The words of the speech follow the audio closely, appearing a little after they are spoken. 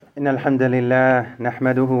إن الحمد لله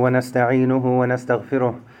نحمده ونستعينه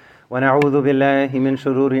ونستغفره ونعوذ بالله من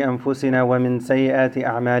شرور أنفسنا ومن سيئات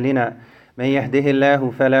أعمالنا من يهده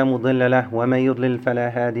الله فلا مضل له ومن يضلل فلا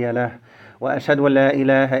هادي له وأشهد أن لا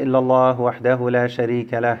إله إلا الله وحده لا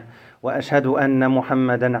شريك له وأشهد أن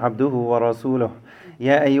محمدا عبده ورسوله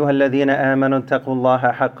يا أيها الذين آمنوا اتقوا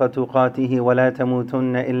الله حق تقاته ولا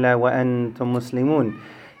تموتن إلا وأنتم مسلمون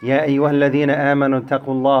يا أيها الذين آمنوا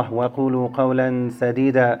اتقوا الله وقولوا قولا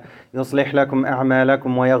سديدا يصلح لكم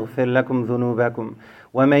أعمالكم ويغفر لكم ذنوبكم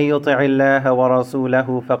ومن يطع الله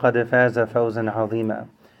ورسوله فقد فاز فوزا عظيما.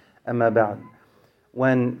 أما بعد.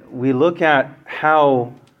 When we look at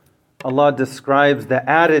how Allah describes the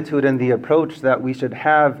attitude and the approach that we should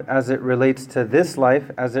have as it relates to this life,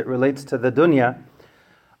 as it relates to the dunya,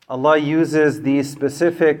 Allah uses the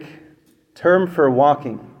specific term for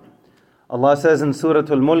walking. Allah says in Surah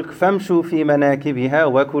Al-Mulk, فَامْشُوا فِي مَنَاكِبِهَا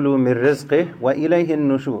وَكُلُوا مِنْ رِزْقِهِ وَإِلَيْهِ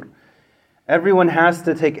النُّشُورِ. Everyone has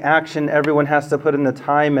to take action, everyone has to put in the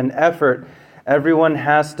time and effort, everyone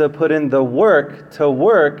has to put in the work to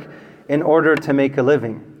work in order to make a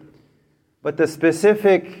living. But the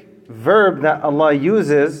specific verb that Allah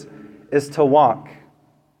uses is to walk.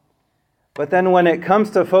 But then when it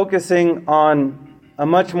comes to focusing on a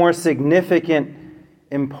much more significant,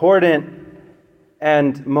 important,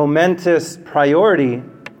 and momentous priority,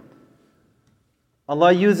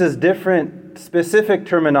 Allah uses different specific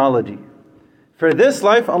terminology. For this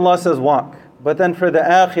life, Allah says walk. But then for the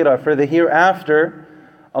akhirah, for the hereafter,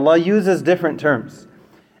 Allah uses different terms.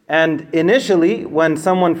 And initially, when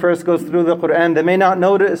someone first goes through the Quran, they may not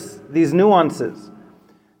notice these nuances.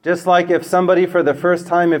 Just like if somebody for the first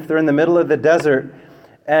time, if they're in the middle of the desert,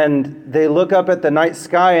 and they look up at the night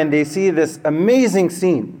sky and they see this amazing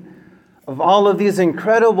scene of all of these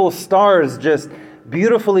incredible stars just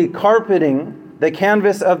beautifully carpeting the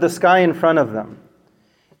canvas of the sky in front of them.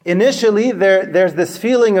 Initially, there's this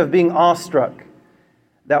feeling of being awestruck.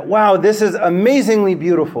 That, wow, this is amazingly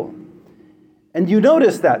beautiful. And you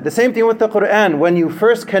notice that. The same thing with the Quran. When you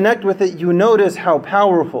first connect with it, you notice how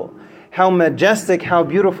powerful, how majestic, how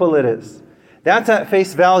beautiful it is. That's at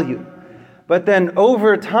face value. But then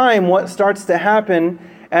over time, what starts to happen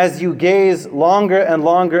as you gaze longer and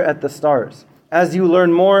longer at the stars, as you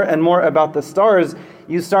learn more and more about the stars,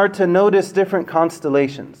 you start to notice different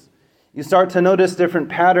constellations. You start to notice different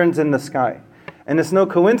patterns in the sky. And it's no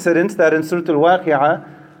coincidence that in Surah Al-Waqi'ah,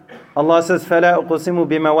 Allah says, فَلَا أُقْسِمُ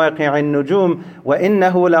بِمَوَاقِعِ النُّجُومِ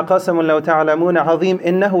وَإِنَّهُ لَقَسَمٌ لَوْ تَعْلَمُونَ عَظِيمٌ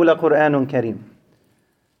إِنَّهُ لَقُرْآنٌ كَرِيمٌ.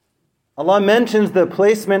 Allah mentions the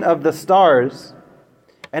placement of the stars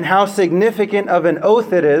and how significant of an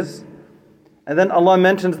oath it is. And then Allah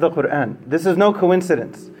mentions the Quran. This is no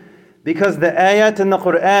coincidence, because the ayat in the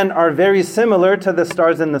Quran are very similar to the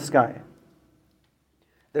stars in the sky.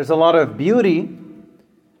 There's a lot of beauty,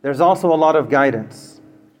 there's also a lot of guidance.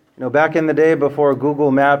 You know, back in the day before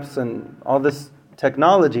Google Maps and all this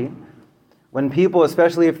technology, when people,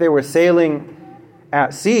 especially if they were sailing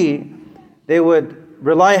at sea, they would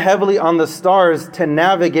rely heavily on the stars to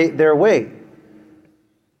navigate their way.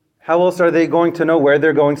 How else are they going to know where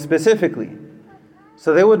they're going specifically?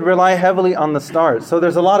 So they would rely heavily on the stars. So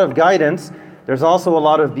there's a lot of guidance. There's also a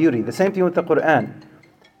lot of beauty. The same thing with the Quran.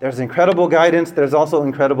 There's incredible guidance. There's also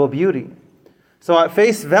incredible beauty. So at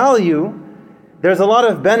face value, there's a lot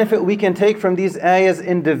of benefit we can take from these ayahs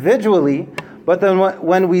individually. But then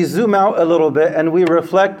when we zoom out a little bit and we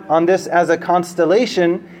reflect on this as a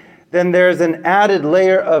constellation, then there's an added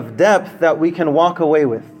layer of depth that we can walk away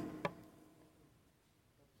with.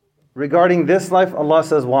 Regarding this life, Allah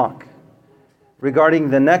says walk. Regarding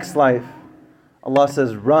the next life, Allah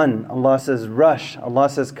says run, Allah says rush, Allah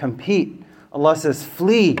says compete, Allah says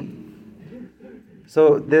flee.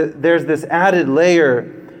 So there's this added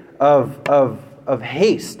layer of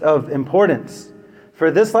haste, of importance. For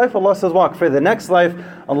this life, Allah says walk. For the next life,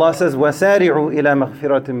 Allah says وَسَارِعُوا إِلَى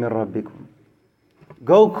مَغْفِرَةٍ مِّن رَبِّكُمْ.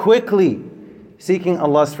 Go quickly, seeking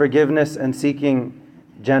Allah's forgiveness and seeking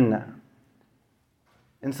Jannah.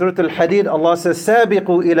 In Surah Al-Hadid, Allah says, سَابِقُوا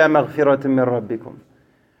إِلَى مَغْفِرَةٍ مِّن رَبِّكُمْ.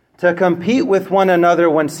 To compete with one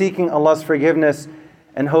another when seeking Allah's forgiveness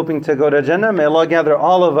and hoping to go to Jannah. May Allah gather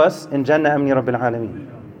all of us in Jannah Amni Rabbil Alameen.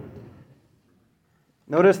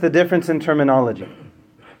 Notice the difference in terminology.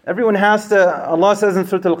 Everyone has to, Allah says in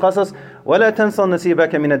Surah Al-Qasas, وَلَا تَنْسَوْا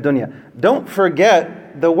نَصِيبَكَ مِنَ الدُّنْيَا. Don't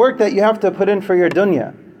forget the work that you have to put in for your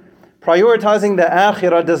dunya. Prioritizing the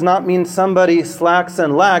akhirah does not mean somebody slacks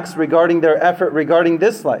and lacks regarding their effort regarding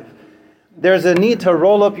this life. There's a need to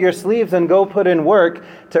roll up your sleeves and go put in work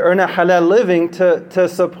to earn a halal living to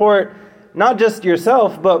support not just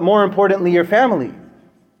yourself, but more importantly, your family.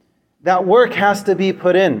 That work has to be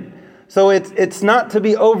put in. So it's not to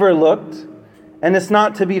be overlooked and it's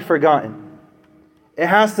not to be forgotten. It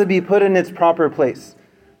has to be put in its proper place.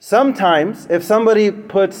 Sometimes, if somebody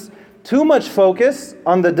puts too much focus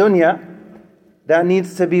on the dunya, that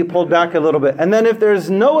needs to be pulled back a little bit. And then if there's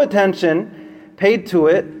no attention paid to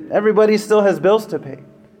it, everybody still has bills to pay.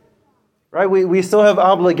 Right? We still have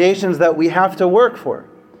obligations that we have to work for.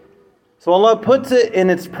 So Allah puts it in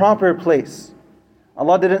its proper place.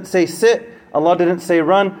 Allah didn't say sit, Allah didn't say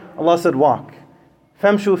run, Allah said walk.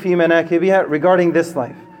 فَامْشُوا فِي مَنَاكِبِهَا, regarding this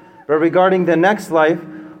life. But regarding the next life,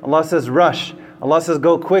 Allah says rush. Allah says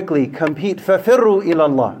go quickly, compete. فَفِرُّوا إِلَى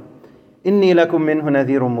اللَّهِ إِنِّي لَكُمْ مِنْهُ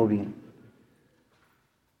نَذِيرٌ مُبِينٌ.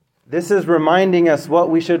 This is reminding us what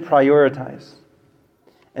we should prioritize.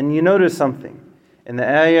 And you notice something. In the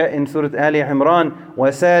ayah in Surah Ali Imran,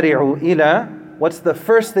 وَسَارِعُوا إِلَى, what's the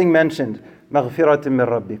first thing mentioned? مَغْفِرَةٍ مِّن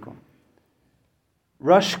رَبِّكُمْ.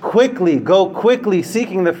 Rush quickly, go quickly,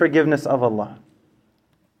 seeking the forgiveness of Allah.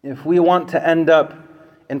 If we want to end up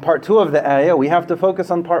in part 2 of the ayah, we have to focus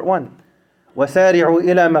on part 1. وَسَارِعُوا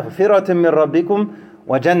إِلَى مَغْفِرَةٍ مِّن رَبِّكُمْ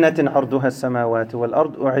وَجَنَّةٍ عَرْضُهَا السَّمَاوَاتُ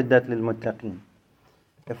وَالْأَرْضُ أُعِدَّتْ لِلْمُتَّقِينَ.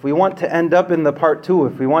 If we want to end up in the part 2,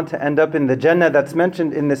 if we want to end up in the Jannah that's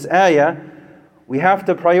mentioned in this ayah, we have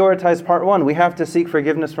to prioritize part 1. We have to seek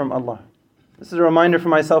forgiveness from Allah. This is a reminder for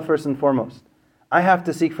myself first and foremost. I have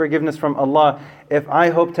to seek forgiveness from Allah if I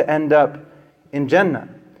hope to end up in Jannah.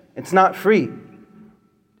 It's not free.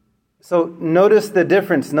 So notice the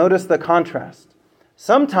difference, notice the contrast.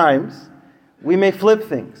 Sometimes we may flip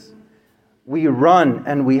things. We run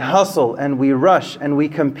and we hustle and we rush and we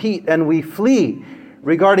compete and we flee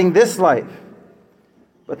regarding this life.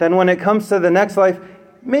 But then when it comes to the next life,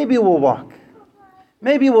 maybe we'll walk.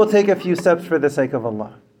 Maybe we'll take a few steps for the sake of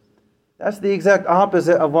Allah. That's the exact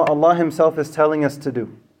opposite of what Allah Himself is telling us to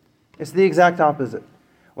do. It's the exact opposite.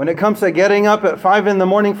 When it comes to getting up at 5 in the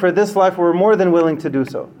morning for this life, we're more than willing to do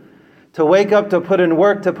so. To wake up, to put in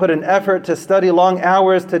work, to put in effort, to study long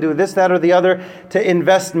hours, to do this, that, or the other, to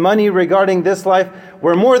invest money regarding this life,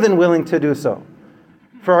 we're more than willing to do so.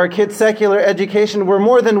 For our kids' secular education, we're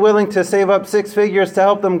more than willing to save up 6 figures to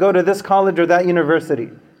help them go to this college or that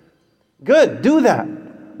university. Good, do that.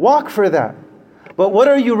 Walk for that. But what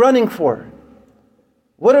are you running for?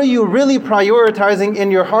 What are you really prioritizing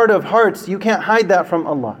in your heart of hearts? You can't hide that from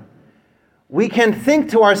Allah. We can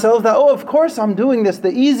think to ourselves that, oh, of course I'm doing this.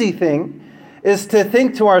 The easy thing is to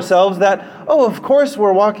think to ourselves that, oh, of course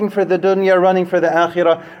we're walking for the dunya, running for the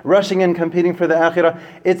akhirah, rushing and competing for the akhirah.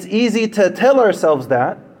 It's easy to tell ourselves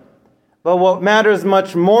that. But what matters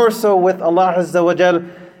much more so with Allah Azza wa Jal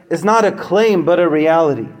is not a claim, but a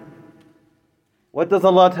reality. What does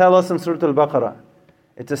Allah tell us in Surah Al-Baqarah?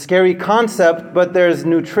 It's a scary concept, but there's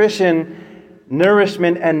nutrition,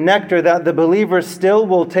 nourishment, and nectar that the believer still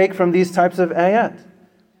will take from these types of ayat.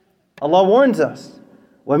 Allah warns us.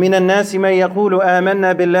 وَمِنَ النَّاسِ مَن يَقُولُ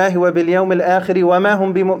آمَنَّا بِاللَّهِ وَبِالْيَوْمِ الْآخِرِ وَمَا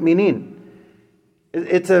هُمْ بِمُؤْمِنِينَ.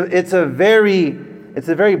 It's a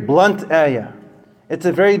very blunt ayah. It's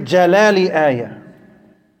a very jalali ayah.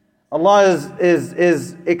 Allah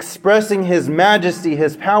is expressing His majesty,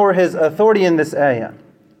 His power, His authority in this ayah.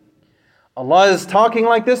 Allah is talking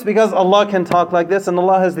like this because Allah can talk like this and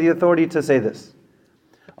Allah has the authority to say this.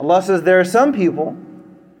 Allah says there are some people,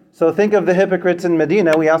 so think of the hypocrites in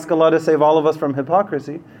Medina. We ask Allah to save all of us from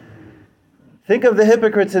hypocrisy. Think of the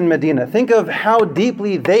hypocrites in Medina. Think of how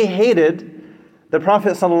deeply they hated the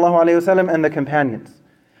Prophet ﷺ and the companions.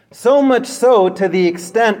 So much so to the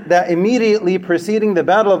extent that immediately preceding the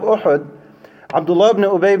Battle of Uhud, Abdullah ibn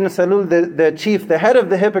Ubay ibn Salul, the chief, the head of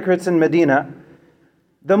the hypocrites in Medina,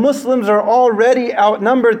 the Muslims are already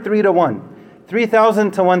outnumbered 3-1,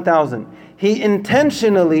 3,000 to 1,000. He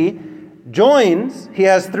intentionally joins, he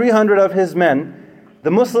has 300 of his men.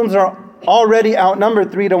 The Muslims are already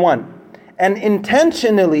outnumbered 3-1. And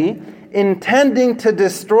intentionally, intending to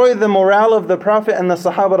destroy the morale of the Prophet and the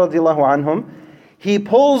Sahaba radiallahu anhum, he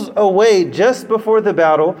pulls away just before the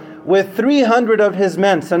battle with 300 of his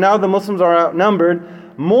men. So now the Muslims are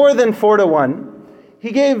outnumbered more than 4-1.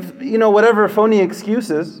 He gave, whatever phony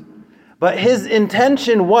excuses, but his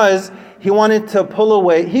intention was he wanted to pull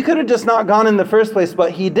away. He could have just not gone in the first place,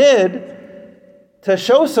 but he did to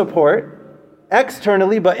show support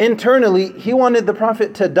externally, but internally, he wanted the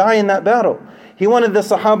Prophet to die in that battle. He wanted the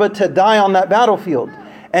Sahaba to die on that battlefield.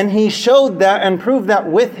 And he showed that and proved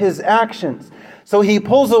that with his actions. So he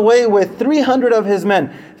pulls away with 300 of his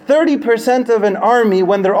men, 30% of an army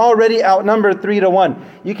when they're already outnumbered 3-1.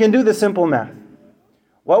 You can do the simple math.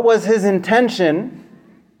 What was his intention?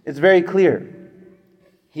 It's very clear.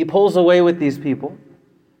 He pulls away with these people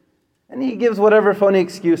and he gives whatever phony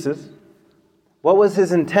excuses. What was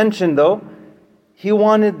his intention though? He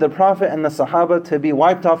wanted the Prophet and the Sahaba to be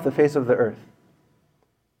wiped off the face of the earth.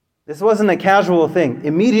 This wasn't a casual thing.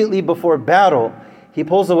 Immediately before battle, he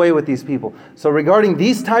pulls away with these people. So regarding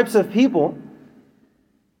these types of people,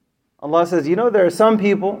 Allah says, there are some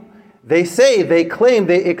people, they say, they claim,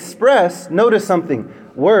 they express, notice something,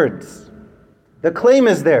 words. The claim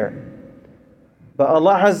is there. But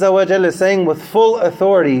Allah Azza wa Jalla is saying with full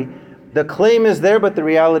authority, the claim is there, but the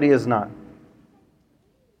reality is not.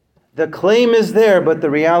 The claim is there, but the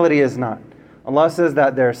reality is not. Allah says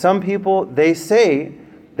that there are some people, they say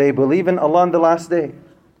they believe in Allah on the last day.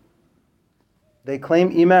 They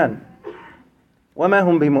claim Iman. وَمَا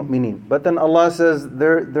هُمْ بِمُؤْمِنِينَ. But then Allah says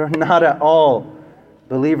they're not at all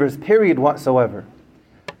believers, period whatsoever.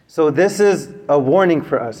 So this is a warning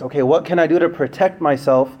for us. Okay, what can I do to protect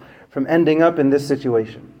myself from ending up in this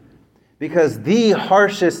situation? Because the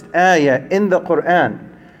harshest ayah in the Quran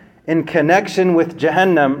in connection with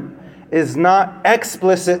Jahannam is not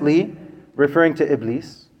explicitly referring to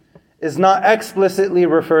Iblis, is not explicitly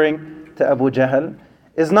referring to Abu Jahl,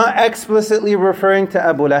 is not explicitly referring to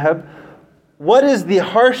Abu Lahab. What is the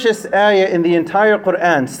harshest ayah in the entire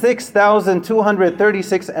Quran?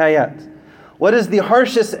 6,236 ayat. What is the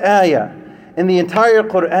harshest ayah in the entire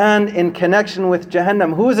Quran in connection with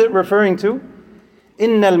Jahannam? Who is it referring to?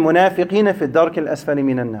 إِنَّ الْمُنَافِقِينَ فِي الدَّرْكِ الْأَسْفَلِ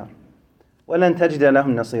مِنَ النَّارِ وَلَنْ تَجِدَ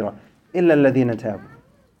لَهُمْ نَصِيرًا إِلَّا الَّذِينَ تَابُوا.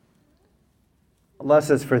 Allah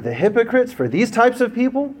says for the hypocrites, for these types of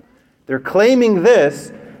people, they're claiming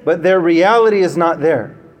this, but their reality is not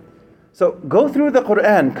there. So go through the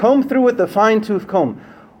Quran, comb through with the fine-tooth comb.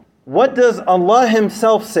 What does Allah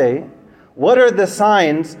Himself say? What are the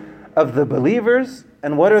signs of the believers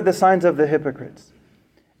and what are the signs of the hypocrites?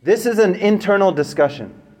 This is an internal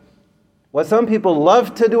discussion. What some people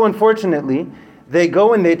love to do, unfortunately, they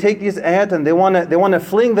go and they take these ayat and they want to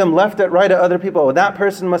fling them left and right at other people. Oh, that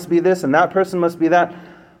person must be this and that person must be that.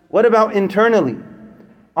 What about internally?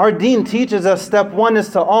 Our deen teaches us step one is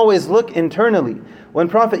to always look internally. When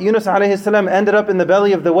Prophet Yunus ﷺ ended up in the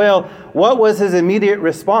belly of the whale, what was his immediate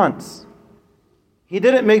response? He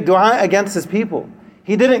didn't make dua against his people.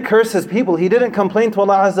 He didn't curse his people. He didn't complain to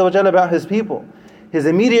Allah Azza wa Jalla about his people. His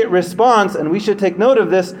immediate response, and we should take note of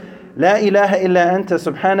this, لا إله إلا أنت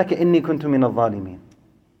سبحانك إني كنت من الظالمين.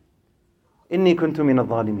 إني كنت من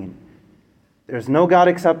الظالمين. There's no God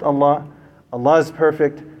except Allah. Allah is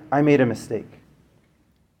perfect. I made a mistake.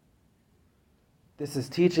 This is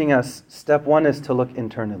teaching us, step one is to look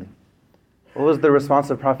internally. What was the response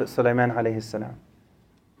of Prophet Sulaiman alayhi salam?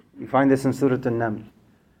 You find this in Surah An-Naml.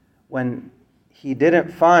 When he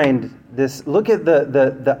didn't find this, look at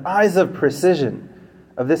the eyes of precision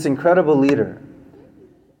of this incredible leader.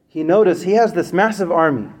 He noticed he has this massive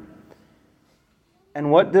army.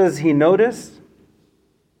 And what does he notice?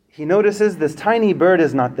 He notices this tiny bird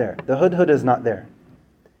is not there. The hudhud is not there.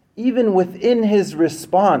 Even within his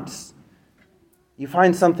response, you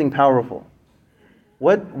find something powerful.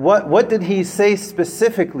 What did he say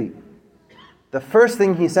specifically? The first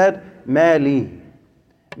thing he said, مَا لِي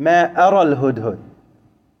مَا أَرَى الْهُدْهُدْ.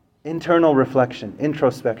 Internal reflection,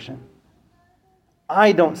 introspection.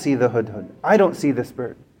 I don't see the hudhud. I don't see this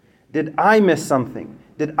bird. Did I miss something?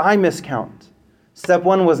 Did I miscount? Step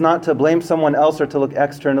one was not to blame someone else or to look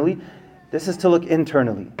externally. This is to look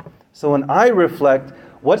internally. So when I reflect,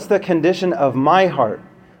 what's the condition of my heart?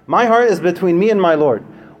 My heart is between me and my Lord.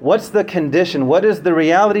 What's the condition? What is the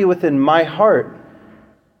reality within my heart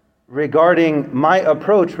regarding my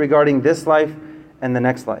approach regarding this life and the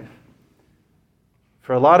next life?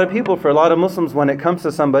 For a lot of people, for a lot of Muslims, when it comes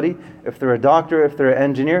to somebody, if they're a doctor, if they're an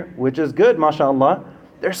engineer, which is good, mashallah,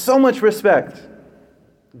 there's so much respect.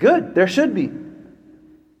 Good, there should be.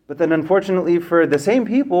 But then unfortunately for the same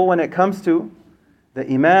people, when it comes to the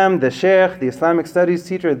imam, the sheikh, the Islamic studies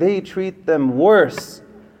teacher, they treat them worse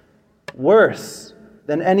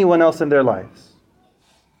than anyone else in their lives.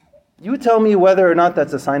 You tell me whether or not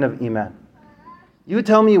that's a sign of iman. You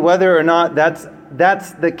tell me whether or not that's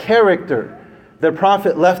the character the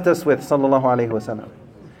Prophet left us with, sallallahu alaihi wasallam.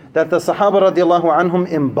 That the Sahaba radiallahu anhum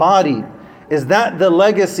embodied. Is that the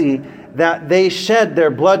legacy that they shed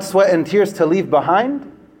their blood, sweat, and tears to leave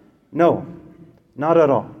behind? No, not at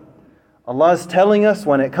all. Allah is telling us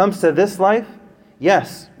when it comes to this life,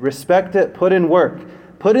 yes, respect it, put in work.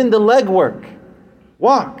 Put in the leg work.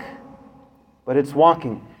 Walk. But it's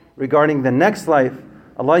walking. Regarding the next life,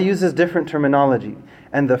 Allah uses different terminology.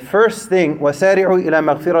 And the first thing, وَسَارِعُوا إِلَى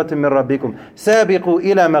مَغْفِرَةٍ مِّن رَبِّكُمْ سَابِقُوا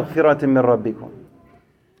إِلَى مَغْفِرَةٍ مِّن رَبِّكُمْ.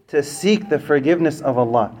 To seek the forgiveness of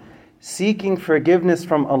Allah. Seeking forgiveness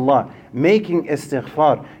from Allah. Making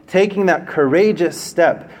istighfar. Taking that courageous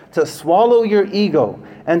step to swallow your ego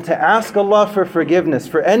and to ask Allah for forgiveness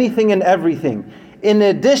for anything and everything. in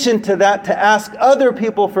addition to that, to ask other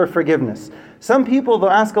people for forgiveness. Some people, they'll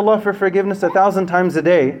ask Allah for forgiveness 1,000 times a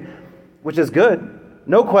day, which is good,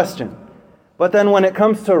 no question. But then when it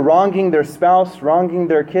comes to wronging their spouse, wronging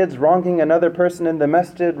their kids, wronging another person in the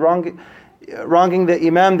masjid, wronging the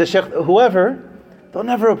imam, the sheikh, whoever, they'll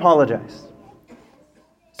never apologize.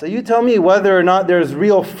 So you tell me whether or not there's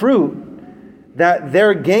real fruit that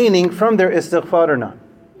they're gaining from their istighfar or not.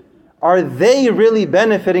 Are they really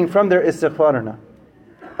benefiting from their istighfar or not?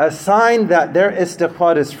 A sign that their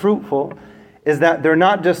istighfar is fruitful is that they're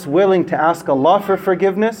not just willing to ask Allah for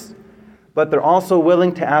forgiveness, but they're also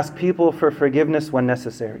willing to ask people for forgiveness when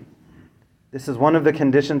necessary. This is one of the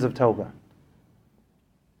conditions of tawbah.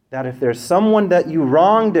 That if there's someone that you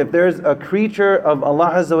wronged, if there's a creature of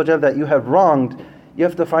Allah Azza wa Jalla that you have wronged, you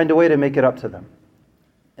have to find a way to make it up to them.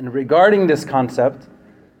 And regarding this concept,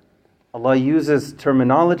 Allah uses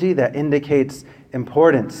terminology that indicates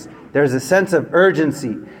importance. There's a sense of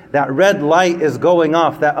urgency. That red light is going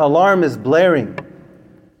off. That alarm is blaring.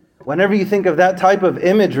 Whenever you think of that type of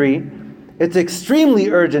imagery, it's extremely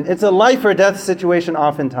urgent. It's a life or death situation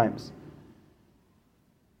oftentimes.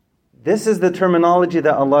 This is the terminology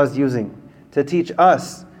that Allah is using to teach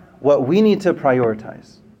us what we need to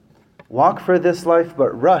prioritize. Walk for this life,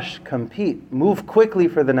 but rush, compete, move quickly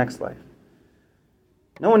for the next life.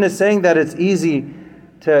 No one is saying that it's easy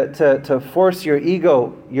to force your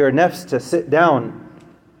ego, your nafs, to sit down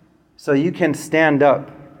so you can stand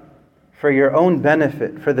up for your own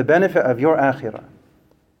benefit, for the benefit of your akhirah.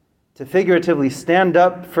 To figuratively stand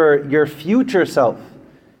up for your future self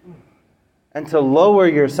and to lower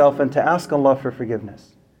yourself and to ask Allah for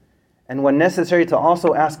forgiveness. And when necessary, to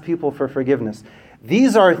also ask people for forgiveness.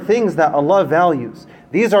 These are things that Allah values.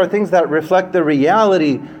 These are things that reflect the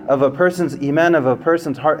reality of a person's iman, of a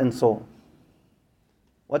person's heart and soul.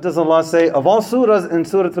 What does Allah say? Of all surahs in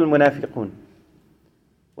Surah Al-Munafiqun,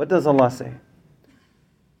 what does Allah say?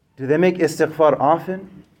 Do they make istighfar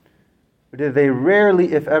often? Or do they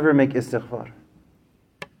rarely, if ever, make istighfar?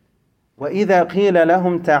 وَإِذَا قِيلَ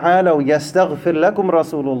لَهُمْ تَعَالَوْا يَسْتَغْفِرْ لَكُمْ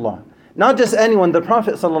رَسُولُ اللَّهِ. Not just anyone, the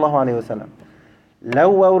Prophet ﷺ.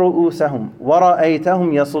 لَوَّوْا رُؤُوسَهُمْ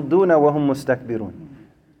وَرَأَيْتَهُمْ يَصُدُّونَ وَهُمْ مُسْتَكْبِرُونَ.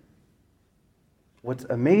 What's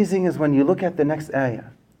amazing is when you look at the next ayah.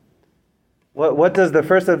 What does the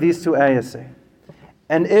first of these two ayahs say?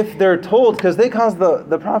 And if they're told, because they caused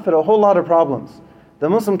the Prophet a whole lot of problems, the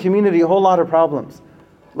Muslim community a whole lot of problems.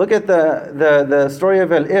 Look at the story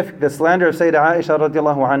of Al-Ifk, the slander of Sayyidah Aisha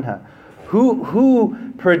radiallahu anha.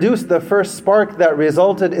 Who produced the first spark that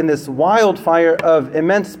resulted in this wildfire of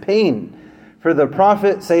immense pain for the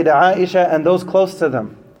Prophet, Sayyidah Aisha, and those close to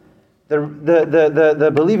them?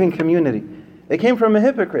 The believing community. They came from a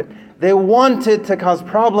hypocrite. They wanted to cause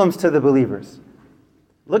problems to the believers.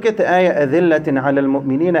 Look at the ayah, أَذِلَّةٍ عَلَى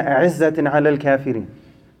الْمُؤْمِنِينَ أَعِزَّةٍ عَلَى الْكَافِرِينَ.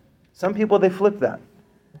 Some people, they flip that.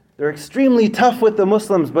 They're extremely tough with the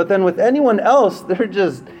Muslims, but then with anyone else, they're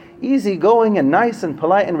just easygoing and nice and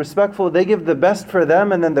polite and respectful. They give the best for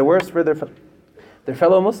them and then the worst for their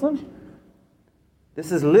fellow Muslims.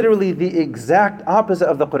 This is literally the exact opposite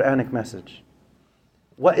of the Quranic message.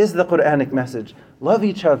 What is the Quranic message? Love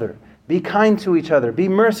each other. Be kind to each other. Be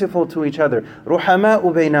merciful to each other. رُحَمَاءُ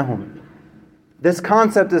بَيْنَهُمْ. This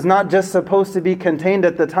concept is not just supposed to be contained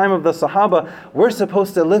at the time of the Sahaba. We're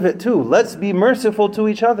supposed to live it too. Let's be merciful to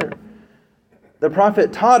each other. The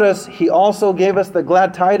Prophet taught us. He also gave us the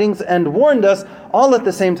glad tidings and warned us all at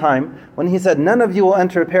the same time when he said, none of you will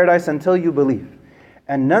enter paradise until you believe.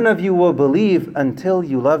 And none of you will believe until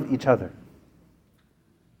you love each other.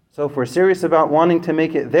 So if we're serious about wanting to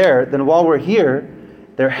make it there, then while we're here,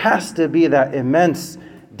 there has to be that immense,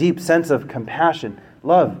 deep sense of compassion,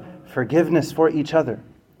 love, forgiveness for each other.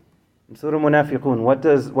 In Surah Munafiqun, what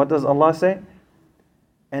does Allah say?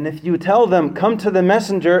 And if you tell them, come to the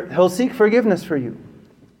messenger, he'll seek forgiveness for you.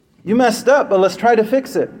 You messed up, but let's try to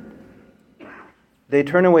fix it. They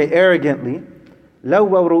turn away arrogantly.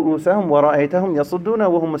 لَوَّوْا رُؤُوسَهُمْ وَرَأَيْتَهُمْ يَصُدُّونَ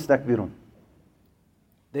وَهُمْ مُسْتَكْبِرُونَ.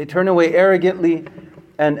 They turn away arrogantly,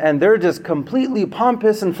 and they're just completely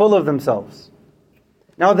pompous and full of themselves.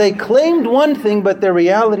 Now they claimed one thing, but their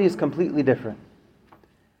reality is completely different.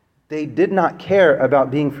 They did not care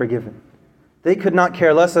about being forgiven. They could not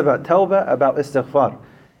care less about tawbah, about istighfar.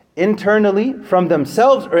 Internally, from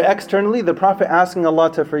themselves or externally, the Prophet asking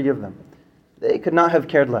Allah to forgive them. They could not have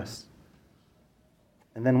cared less.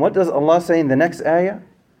 And then what does Allah say in the next ayah?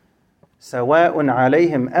 سَوَاءٌ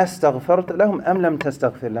عَلَيْهِمْ أَسْتَغْفَرْتَ لَهُمْ أَمْ لَمْ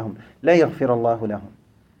تَسْتَغْفِرْ لَهُمْ لَا يَغْفِرَ اللَّهُ لَهُمْ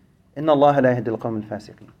إِنَّ اللَّهَ لَا يَهْدِي الْقَوْمَ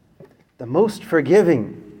الْفَاسِقِينَ. The most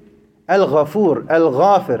forgiving, Al-Ghafur,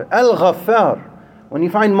 Al-Ghafir, Al-Ghaffar. When you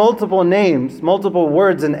find multiple names, multiple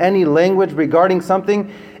words in any language regarding something,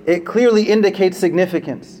 it clearly indicates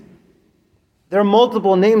significance. There are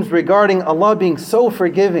multiple names regarding Allah being so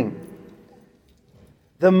forgiving.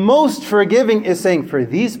 The most forgiving is saying, for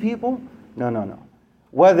these people? No.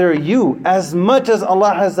 Whether you, as much as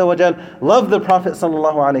Allah Azza wa Jal, love the Prophet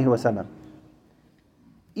Sallallahu Alaihi Wasallam,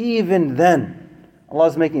 even then, Allah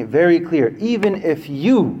is making it very clear, even if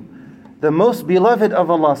you, the most beloved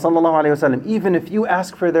of Allah Sallallahu Alaihi Wasallam, even if you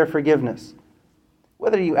ask for their forgiveness,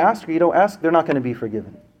 whether you ask or you don't ask, they're not going to be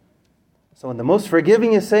forgiven. So when the most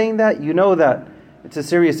forgiving is saying that, you know that it's a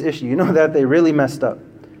serious issue. You know that they really messed up.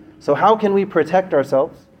 So how can we protect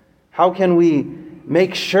ourselves? How can we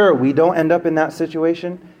make sure we don't end up in that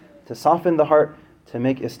situation? To soften the heart, to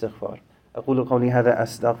make istighfar. أقول قولي هذا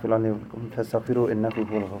أستغفر الله لي ولكم فاستغفروه إنه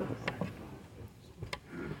هو الغفور الرحيم.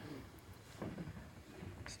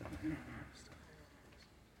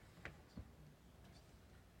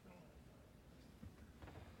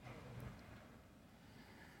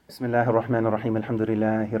 بسم الله الرحمن الرحيم الحمد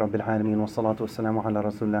لله رب العالمين والصلاة والسلام على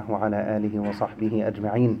رسول الله وعلى آله وصحبه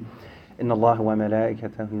أجمعين إن الله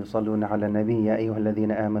وملائكته يصلون على النبي يا أيها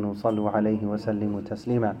الذين آمنوا صلوا عليه وسلموا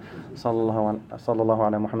تسليما صلى الله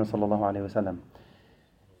على محمد صلى الله عليه وسلم.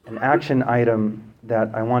 An action item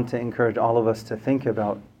that I want to encourage all of us to think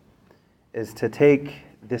about is to take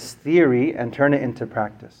this theory and turn it into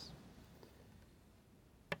practice.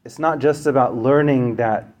 It's not just about learning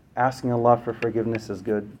that asking Allah for forgiveness is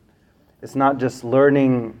good. It's not just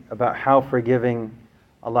learning about how forgiving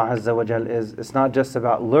Allah Azza wa Jal is. It's not just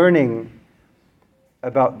about learning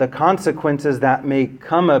about the consequences that may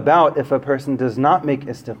come about if a person does not make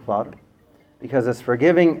istighfar. Because as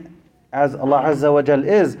forgiving as Allah Azza wa Jal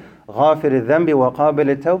is, غافر الذنب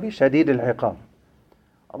وقابل التوب شديد العقاب.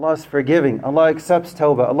 Allah is forgiving. Allah accepts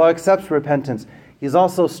tawbah. Allah accepts repentance. He's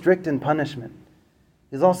also strict in punishment.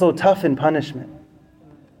 He's also tough in punishment.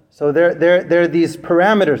 So there are these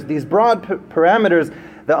parameters, these broad parameters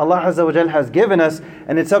that Allah Azza wa Jal has given us,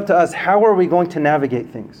 and it's up to us, how are we going to navigate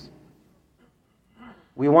things?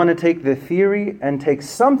 We want to take the theory and take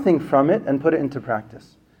something from it and put it into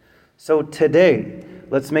practice. So today,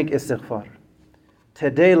 let's make istighfar.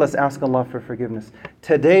 Today, let's ask Allah for forgiveness.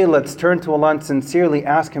 Today, let's turn to Allah and sincerely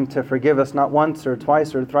ask Him to forgive us, not once or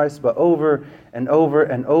twice or thrice, but over and over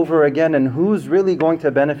and over again. And who's really going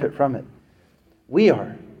to benefit from it? We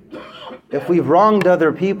are. If we've wronged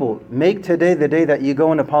other people, make today the day that you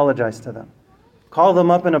go and apologize to them. Call them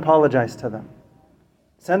up and apologize to them.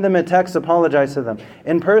 Send them a text, apologize to them.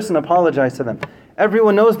 In person, apologize to them.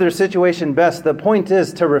 Everyone knows their situation best. The point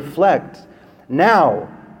is to reflect. Now,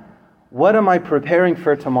 what am I preparing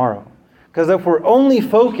for tomorrow? Because if we're only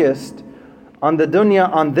focused on the dunya,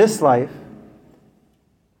 on this life,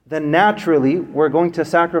 then naturally we're going to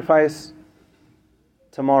sacrifice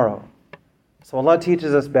tomorrow. So Allah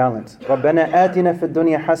teaches us balance. رَبَّنَا آتِنَا فِي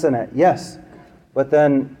الدُّنْيَا حَسَنَةً. Yes, but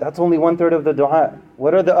then that's only 1/3 of the dua.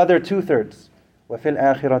 What are the other 2/3? وَفِي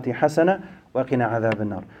الْآخِرَةِ حَسَنَةً وَقِنَا عَذَابَ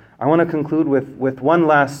النَّارِ. I want to conclude with one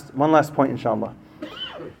last point, inshallah.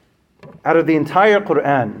 Out of the entire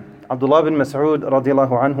Quran, Abdullah bin Mas'ud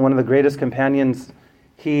radiallahu anhu, one of the greatest companions,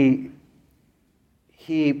 he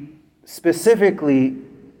specifically,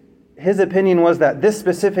 his opinion was that this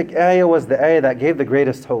specific ayah was the ayah that gave the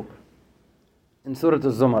greatest hope. In Surah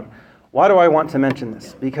Al-Zumar. Why do I want to mention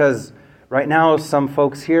this? Because right now some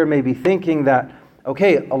folks here may be thinking that,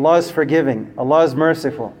 okay, Allah is forgiving, Allah is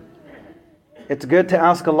merciful. It's good to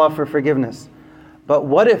ask Allah for forgiveness. But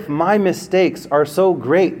what if my mistakes are so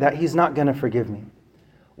great that He's not going to forgive me?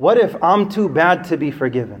 What if I'm too bad to be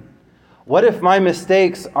forgiven? What if my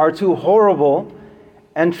mistakes are too horrible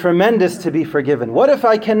and tremendous to be forgiven? What if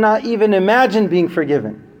I cannot even imagine being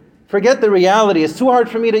forgiven? Forget the reality. It's too hard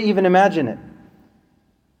for me to even imagine it.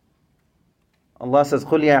 Allah says,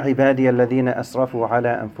 قُلْ يَا عِبَادِيَ الَّذِينَ أَسْرَفُوا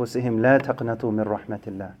عَلَىٰ أَنفُسِهِمْ لَا تَقْنَطُوا مِنْ رَحْمَةِ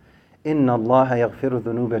اللَّهِ إِنَّ اللَّهَ يَغْفِرُ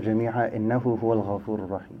الذُّنُوبَ جَمِيعًا إِنَّهُ هُوَ الْغَفُورُ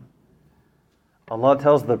الرَّحِيمُ. Allah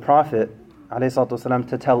tells the Prophet ﷺ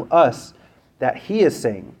to tell us that He is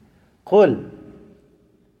saying, قُلْ,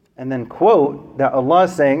 and then quote that Allah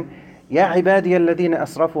is saying, يَا عِبَادِيَ الَّذِينَ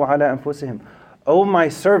أَسْرَفُوا عَلَىٰ أَنفُسِهِمْ. O my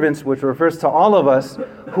servants, which refers to all of us,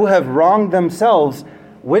 who have wronged themselves,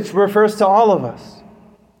 which refers to all of us.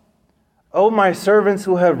 O my servants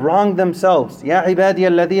who have wronged themselves, Ya ibadiya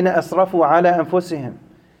alladhina asrafu ala anfusihim.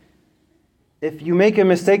 If you make a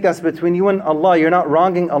mistake that's between you and Allah, you're not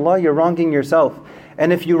wronging Allah, you're wronging yourself.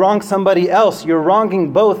 And if you wrong somebody else, you're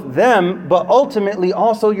wronging both them, but ultimately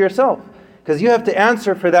also yourself. Because you have to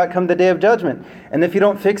answer for that come the day of judgment. And if you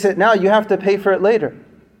don't fix it now, you have to pay for it later.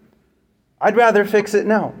 I'd rather fix it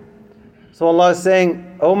now. So Allah is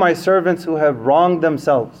saying, O my servants who have wronged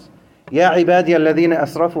themselves, Ya ibadiya alladhina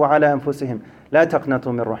asrafu ala anfusihim, la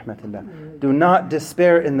taqnatu min rahmatillah. Do not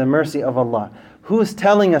despair in the mercy of Allah. Who's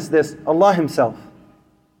telling us this? Allah Himself.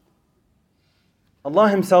 Allah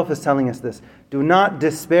Himself is telling us this. Do not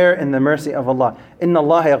despair in the mercy of Allah. Inna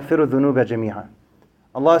Allah yaghfiru dhunuba jami'a.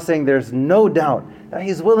 Allah is saying there's no doubt that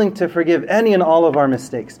He's willing to forgive any and all of our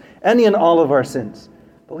mistakes, any and all of our sins.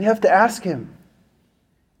 But we have to ask Him.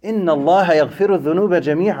 Inna Allah yaghfiru dhunuba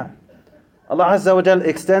jami'a. Allah Azza wa Jal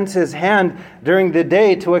extends His hand during the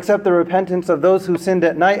day to accept the repentance of those who sinned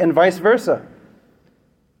at night and vice versa.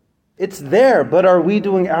 It's there, but are we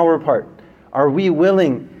doing our part? Are we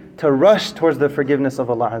willing to rush towards the forgiveness of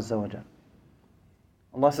Allah Azza wa Jal?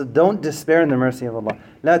 Allah says, don't despair in the mercy of Allah.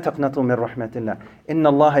 لا تقنطوا من رحمة الله. إن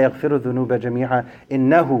الله يغفر الذنوب جميعا.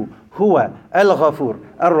 إنه هو الغفور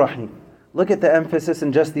الرحيم. Look at the emphasis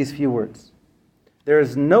in just these few words. There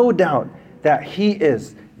is no doubt that He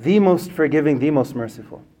is the most forgiving, the most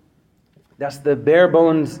merciful. That's the bare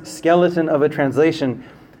bones skeleton of a translation.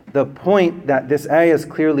 The point that this ayah is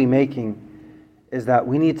clearly making is that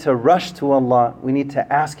we need to rush to Allah, we need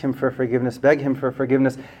to ask Him for forgiveness, beg Him for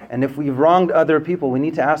forgiveness, and if we've wronged other people, we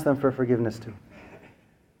need to ask them for forgiveness too.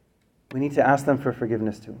 We need to ask them for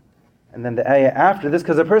forgiveness too. And then the ayah after this,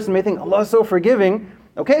 because a person may think, Allah is so forgiving,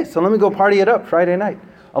 okay, so let me go party it up Friday night.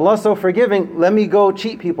 Allah is so forgiving, let me go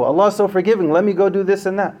cheat people. Allah is so forgiving, let me go do this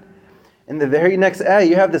and that. In the very next ayah,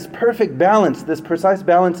 you have this perfect balance, this precise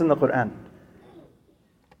balance in the Quran.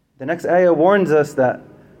 The next ayah warns us that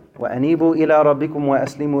وَأَنِيبُوا إِلَىٰ رَبِّكُمْ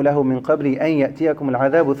وَأَسْلِمُوا لَهُ مِنْ قَبْلِ أَنْ يَأْتِيَكُمُ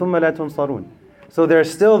الْعَذَابُ ثُمَّ لَا تُنصَرُونَ. So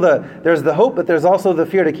there's the hope, but there's also the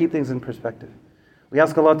fear to keep things in perspective. We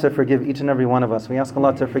ask Allah to forgive each and every one of us. We ask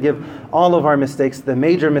Allah to forgive all of our mistakes, the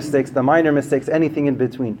major mistakes, the minor mistakes, anything in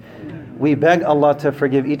between. We beg Allah to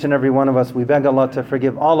forgive each and every one of us. We beg Allah to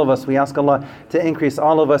forgive all of us. We ask Allah to increase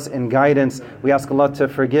all of us in guidance. We ask Allah to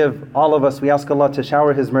forgive all of us. We ask Allah to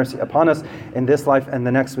shower His mercy upon us in this life and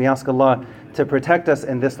the next. We ask Allah to protect us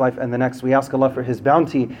in this life and the next. We ask Allah for His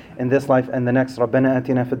bounty in this life and the next. رَبَّنَا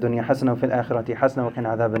آتِنَا فِي الدُّنْيَا حَسَنَةً وَفِي الْآخِرَةِ حَسَنَةً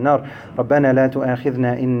وَقِنَا عَذَابَ النَّارِ رَبَّنَا لَا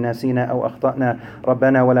تُؤَاخِذْنَا إِن نَّسِينَا أَوْ أَخْطَأْنَا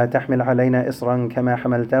رَبَّنَا وَلَا تَحْمِلْ عَلَيْنَا إِصْرًا كَمَا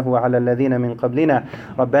حَمَلْتَهُ عَلَى الَّذِينَ مِن قَبْلِنَا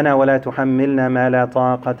رَبَّنَا وَلَا تُحَمِّلْنَا مَا لَا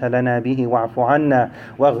طَاقَةَ لَنَا بِهِ وَاعْفُ عَنَّا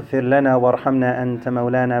واغفر لنا وارحمنا أنت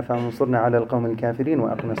مولانا فانصرنا على القوم الكافرين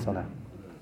وأقم الصلاة.